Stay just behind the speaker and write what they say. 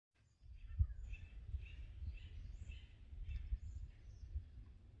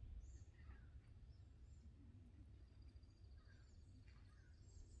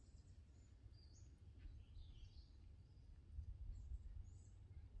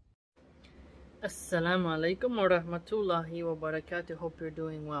Assalamu alaikum wa rahmatullahi wa barakatuh. Hope you're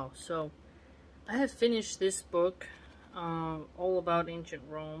doing well. So, I have finished this book, all about ancient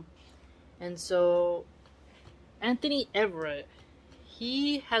Rome. And so, Anthony Everett,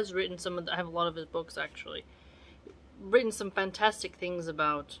 he has written I have a lot of his books actually, written some fantastic things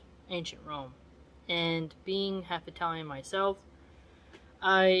about ancient Rome. And being half Italian myself,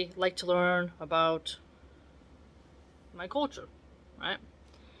 I like to learn about my culture, right?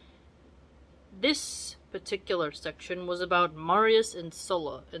 This particular section was about Marius and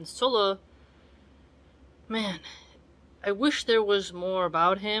Sulla. And Sulla, man, I wish there was more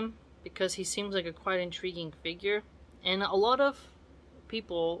about him because he seems like a quite intriguing figure. And a lot of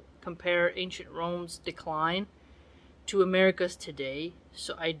people compare ancient Rome's decline to America's today.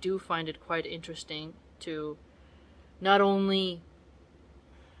 So I do find it quite interesting to not only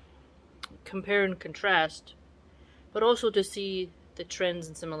compare and contrast, but also to see the trends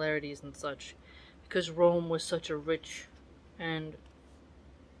and similarities and such, because Rome was such a rich and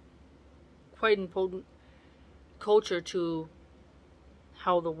quite important culture to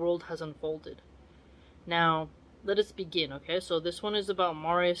how the world has unfolded. Now, let us begin, okay? So this one is about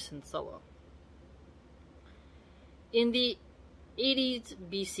Marius and Sulla. In the 80s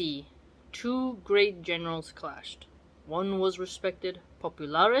BC, two great generals clashed. One was respected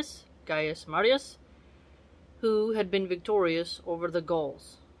Popularis, Gaius Marius, who had been victorious over the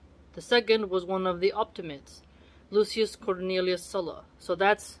Gauls. The second was one of the Optimates, Lucius Cornelius Sulla. So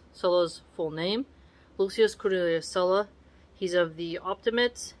that's Sulla's full name. Lucius Cornelius Sulla, he's of the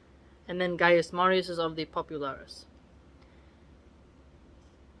Optimates, and then Gaius Marius is of the Popularis.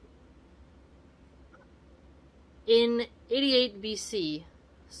 In 88 BC,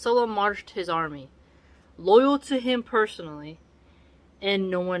 Sulla marched his army, loyal to him personally and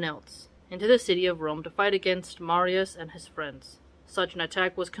no one else, into the city of Rome to fight against Marius and his friends. Such an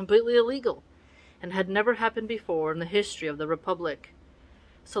attack was completely illegal and had never happened before in the history of the Republic.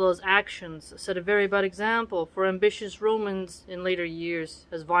 Sulla's actions set a very bad example for ambitious Romans in later years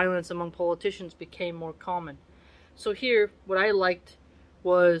as violence among politicians became more common. So here, what I liked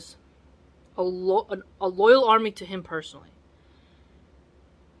was a loyal army to him personally.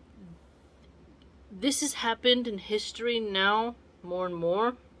 This has happened in history now more and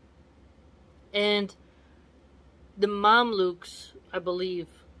more. And the Mamluks, I believe,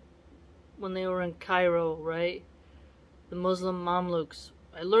 when they were in Cairo, right? The Muslim Mamluks.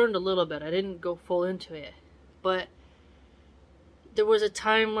 I learned a little bit. I didn't go full into it. But there was a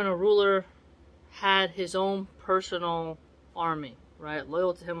time when a ruler had his own personal army, right?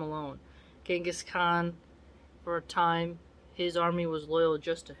 Loyal to him alone. Genghis Khan, for a time, his army was loyal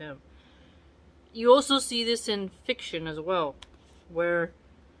just to him. You also see this in fiction as well, where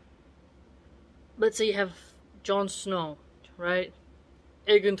let's say you have Jon Snow, right?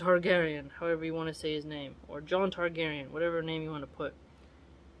 Aegon Targaryen, however you want to say his name. Or Jon Targaryen, whatever name you want to put.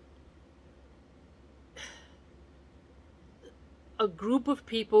 A group of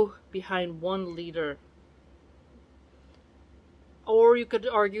people behind one leader. Or you could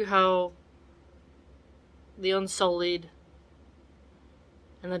argue how the Unsullied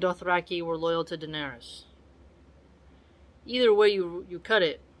and the Dothraki were loyal to Daenerys. Either way you cut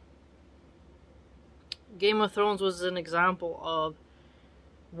it, Game of Thrones was an example of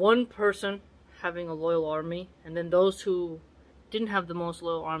one person having a loyal army, and then those who didn't have the most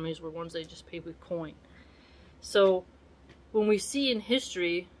loyal armies were ones they just paid with coin. So, when we see in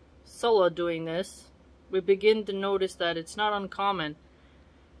history Sulla doing this, we begin to notice that it's not uncommon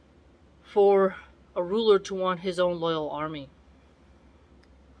for a ruler to want his own loyal army.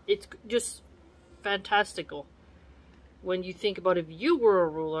 It's just fantastical. When you think about if you were a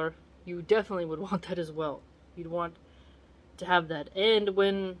ruler, you definitely would want that as well. You'd want to have that. And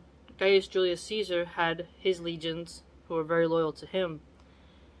when Gaius Julius Caesar had his legions, who were very loyal to him,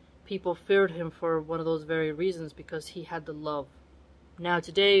 people feared him for one of those very reasons, because he had the love. Now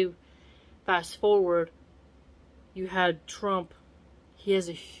today, fast forward, you had Trump. He has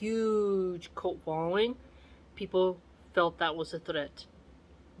a huge cult following. People felt that was a threat.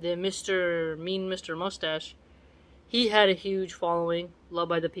 The Mr. Mustache, he had a huge following, loved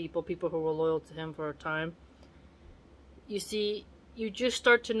by the people who were loyal to him for a time. You see, you just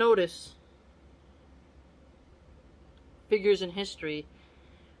start to notice figures in history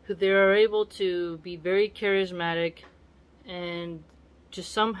who they are able to be very charismatic, and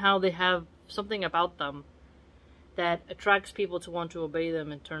just somehow they have something about them that attracts people to want to obey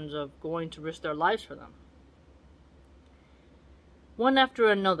them in terms of going to risk their lives for them. One after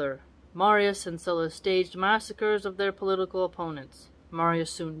another, Marius and Sulla staged massacres of their political opponents.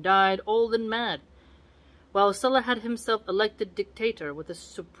 Marius soon died, old and mad. while Sulla had himself elected dictator with the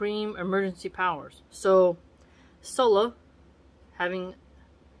supreme emergency powers. So, Sulla, having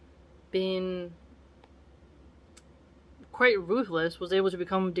been quite ruthless, was able to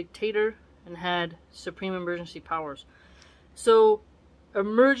become dictator and had supreme emergency powers. So,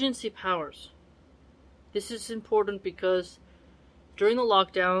 emergency powers. This is important because during the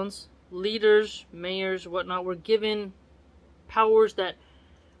lockdowns, leaders, mayors, whatnot, were given powers that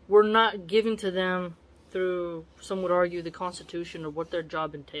were not given to them through, some would argue, the Constitution or what their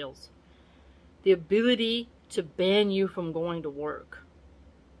job entails. The ability to ban you from going to work,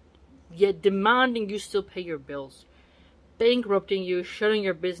 yet demanding you still pay your bills, bankrupting you, shutting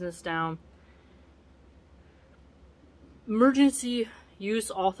your business down. Emergency use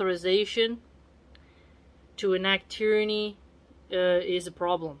authorization to enact tyranny is a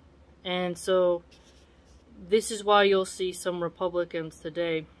problem. And so this is why you'll see some Republicans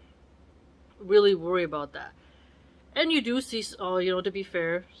today really worry about that. And you do see, to be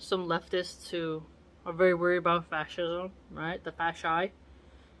fair, some leftists who are very worried about fascism, right? The fasci.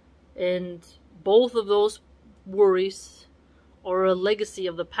 And both of those worries are a legacy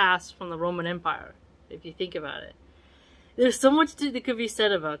of the past from the Roman Empire, if you think about it. There's so much that could be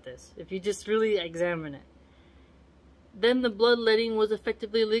said about this, if you just really examine it. Then the bloodletting was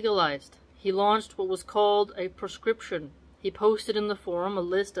effectively legalized. He launched what was called a proscription. He posted in the forum a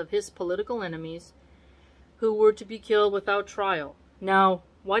list of his political enemies who were to be killed without trial. Now,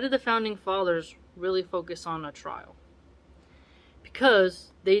 why did the Founding Fathers really focus on a trial?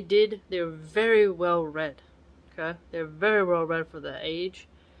 Because they're very well read. Okay? They're very well read for the age.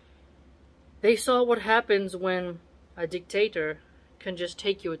 They saw what happens when a dictator can just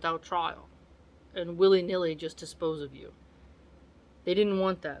take you without trial and willy-nilly just dispose of you. They didn't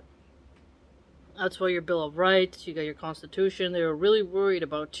want that. That's why your Bill of Rights, you got your Constitution, they were really worried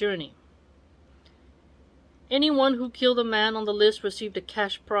about tyranny. Anyone who killed a man on the list received a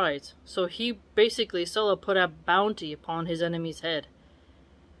cash prize. So he basically, Sulla put a bounty upon his enemy's head.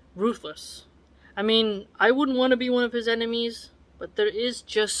 Ruthless. I mean, I wouldn't want to be one of his enemies, but there is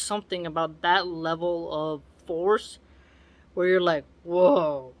just something about that level of force where you're like,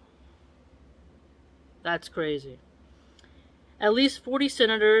 whoa. That's crazy. At least 40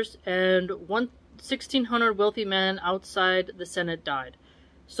 senators and 1,600 wealthy men outside the Senate died.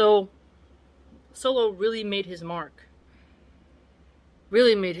 So, Sulla really made his mark.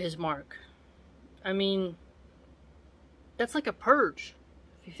 Really made his mark. I mean, that's like a purge,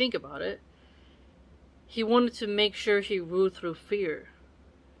 if you think about it. He wanted to make sure he ruled through fear.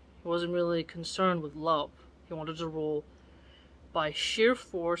 He wasn't really concerned with love. He wanted to rule by sheer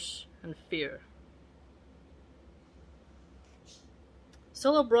force and fear.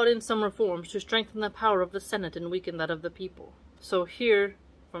 Sulla brought in some reforms to strengthen the power of the Senate and weaken that of the people. So here,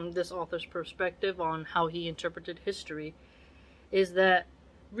 from this author's perspective on how he interpreted history, is that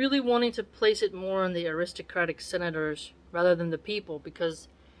really wanting to place it more on the aristocratic senators rather than the people, because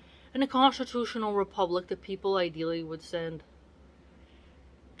in a constitutional republic, the people ideally would send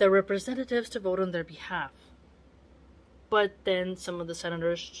their representatives to vote on their behalf. But then some of the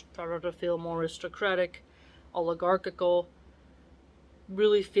senators started to feel more aristocratic, oligarchical,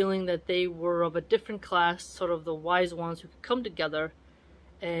 really feeling that they were of a different class, sort of the wise ones who could come together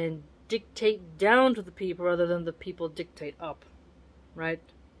and dictate down to the people rather than the people dictate up, right?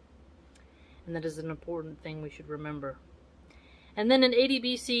 And that is an important thing we should remember. And then in 80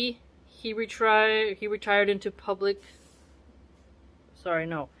 BC, he retired into private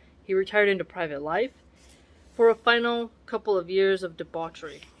life for a final couple of years of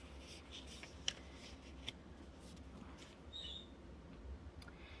debauchery.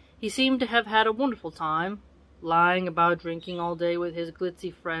 He seemed to have had a wonderful time, lying about drinking all day with his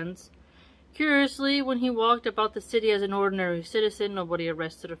glitzy friends. Curiously, when he walked about the city as an ordinary citizen, nobody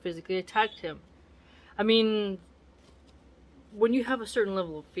arrested or physically attacked him. I mean, when you have a certain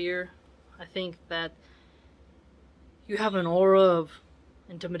level of fear, I think that you have an aura of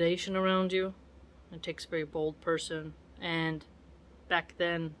intimidation around you. It takes a very bold person, and back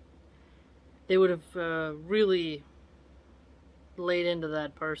then, they would have really laid into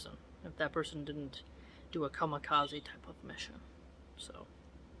that person if that person didn't do a kamikaze type of mission. So,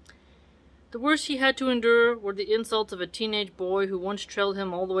 the worst he had to endure were the insults of a teenage boy who once trailed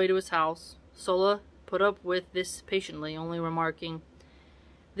him all the way to his house. Sulla put up with this patiently, only remarking,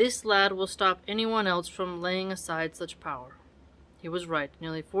 "This lad will stop anyone else from laying aside such power." He was right.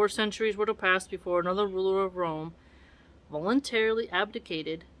 Nearly 4 centuries were to pass before another ruler of Rome voluntarily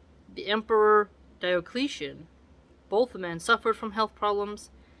abdicated. The Emperor Diocletian. Both men suffered from health problems,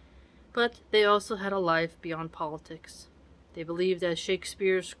 but they also had a life beyond politics. They believed, as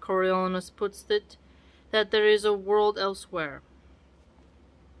Shakespeare's Coriolanus puts it, that there is a world elsewhere.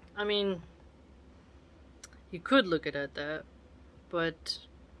 I mean, you could look at it that, but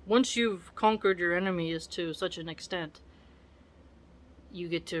once you've conquered your enemies to such an extent, you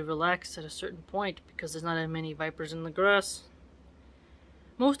get to relax at a certain point because there's not that many vipers in the grass.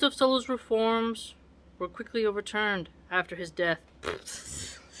 Most of Sulla's reforms were quickly overturned after his death.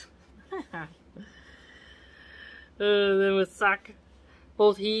 Then with Sack,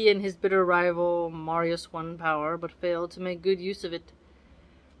 both he and his bitter rival Marius won power, but failed to make good use of it.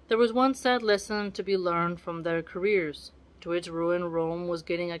 There was one sad lesson to be learned from their careers. To its ruin, Rome was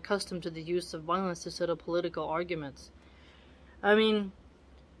getting accustomed to the use of violence to settle political arguments. I mean,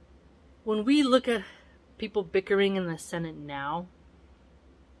 when we look at people bickering in the Senate now,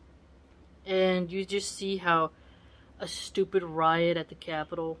 and you just see how a stupid riot at the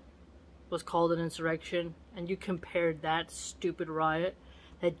Capitol was called an insurrection, and you compared that stupid riot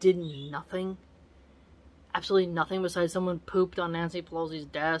that did nothing, absolutely nothing besides someone pooped on Nancy Pelosi's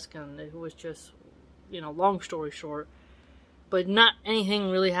desk, and it was just, long story short. But not anything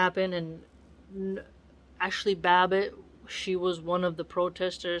really happened, and Ashley Babbitt, she was one of the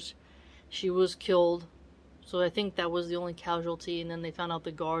protesters. She was killed. So I think that was the only casualty, and then they found out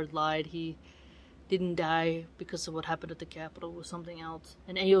the guard lied. He didn't die because of what happened at the Capitol. It was something else.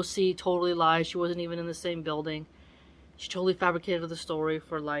 And AOC totally lied. She wasn't even in the same building. She totally fabricated the story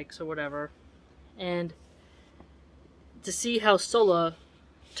for likes or whatever. And to see how Sulla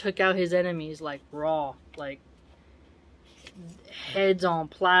took out his enemies like raw, like heads on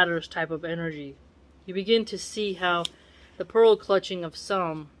platters type of energy, you begin to see how the pearl clutching of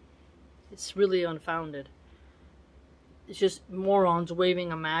some, it's really unfounded. It's just morons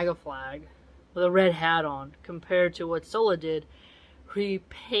waving a MAGA flag with a red hat on, compared to what Sulla did. He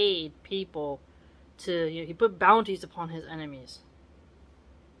paid people to, he put bounties upon his enemies.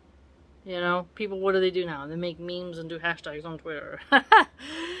 People, what do now? They make memes and do hashtags on Twitter. And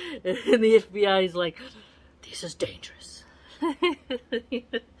the FBI is like, this is dangerous.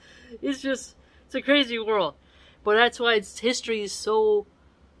 It's a crazy world. But that's why history is so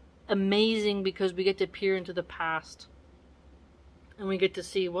amazing, because we get to peer into the past. And we get to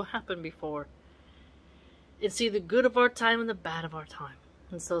see what happened before. And see the good of our time and the bad of our time.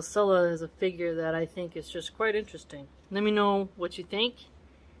 And so Sulla is a figure that I think is just quite interesting. Let me know what you think.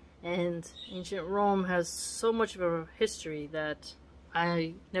 And ancient Rome has so much of a history that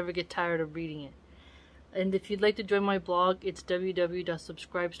I never get tired of reading it. And if you'd like to join my blog, it's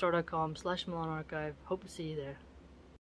www.subscribestar.com/MilahanArchive. Hope to see you there.